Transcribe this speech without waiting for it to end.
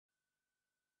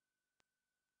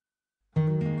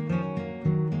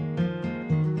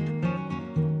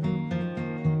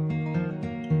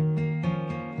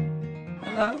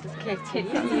Hello. Katie,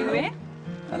 you?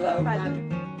 Hello.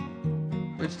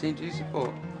 Which team do you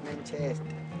support? Manchester.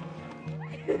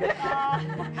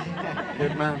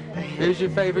 Good man. Who's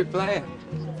your favourite player?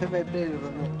 Favorite player,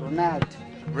 Ronaldo.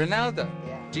 Ronaldo?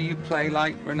 Yeah. Do you play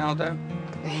like Ronaldo?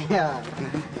 Yeah.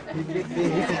 You big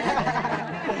things.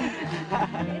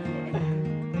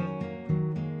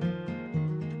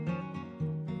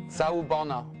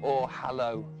 Sawubona, or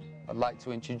hello. I'd like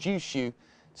to introduce you to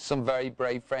some very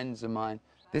brave friends of mine.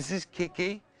 This is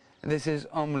Kiki, and this is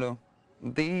Omlu.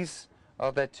 These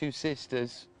are their two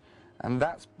sisters, and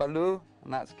that's Balu,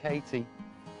 and that's Katie.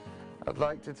 I'd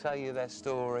like to tell you their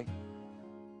story.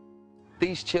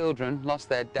 These children lost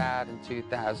their dad in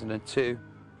 2002,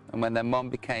 and when their mum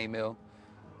became ill,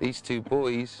 these two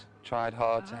boys tried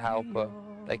hard to help her.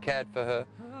 They cared for her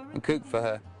and cooked for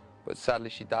her, but sadly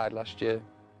she died last year.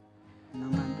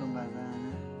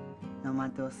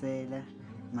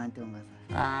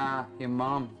 Ah, your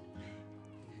mum.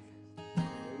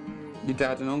 Your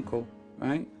dad and uncle,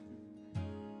 right?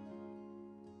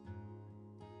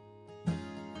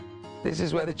 This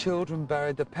is where the children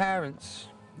buried their parents.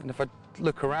 And if I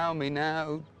look around me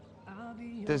now,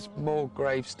 there's more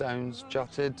gravestones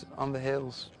jotted on the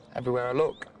hills everywhere I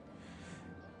look.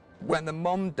 When the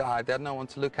mum died, they had no one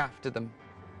to look after them.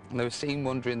 And they were seen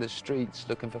wandering the streets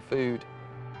looking for food.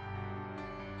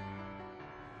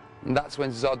 And that's when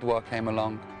Zodwa came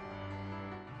along.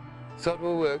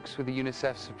 Zodwa works with a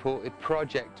UNICEF-supported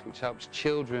project which helps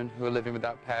children who are living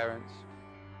without parents.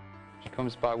 She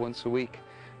comes by once a week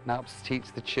and helps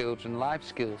teach the children life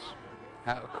skills.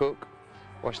 How to cook,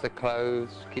 wash their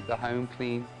clothes, keep their home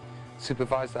clean,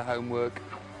 supervise their homework.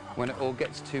 When it all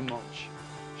gets too much,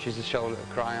 she's a shoulder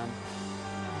to cry on.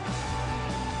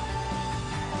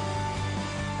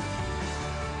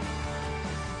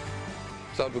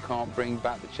 Zodwa can't bring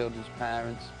back the children's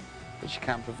parents, but she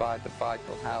can provide the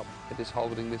vital help that is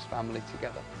holding this family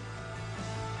together.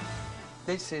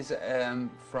 This is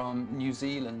from New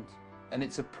Zealand, and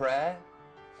it's a prayer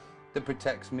that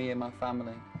protects me and my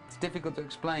family. It's difficult to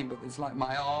explain, but it's like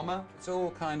my armour. It's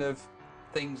all kind of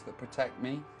things that protect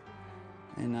me.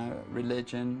 You know,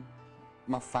 religion,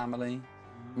 my family,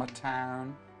 my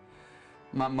town,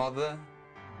 my mother.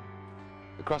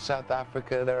 Across South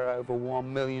Africa, there are over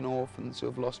 1 million orphans who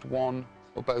have lost one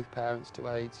or both parents to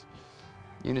AIDS.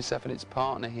 UNICEF and its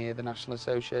partner here, the National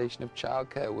Association of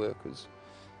Childcare Workers,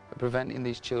 are preventing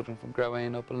these children from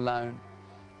growing up alone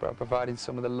by providing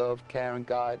some of the love, care and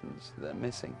guidance that they're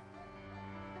missing.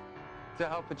 To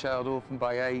help a child orphaned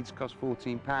by AIDS costs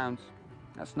 £14.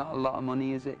 That's not a lot of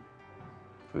money, is it?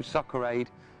 Through Soccer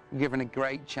Aid, we're given a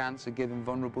great chance of giving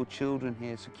vulnerable children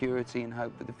here security and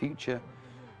hope for the future.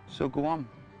 So go on,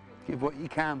 give what you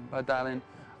can by dialing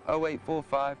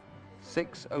 0845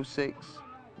 606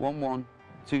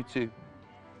 1122.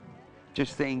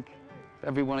 Just think, if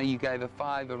every one of you gave a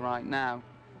fiver right now,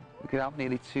 we could help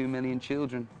nearly 2 million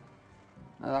children.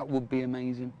 Now that would be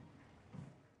amazing.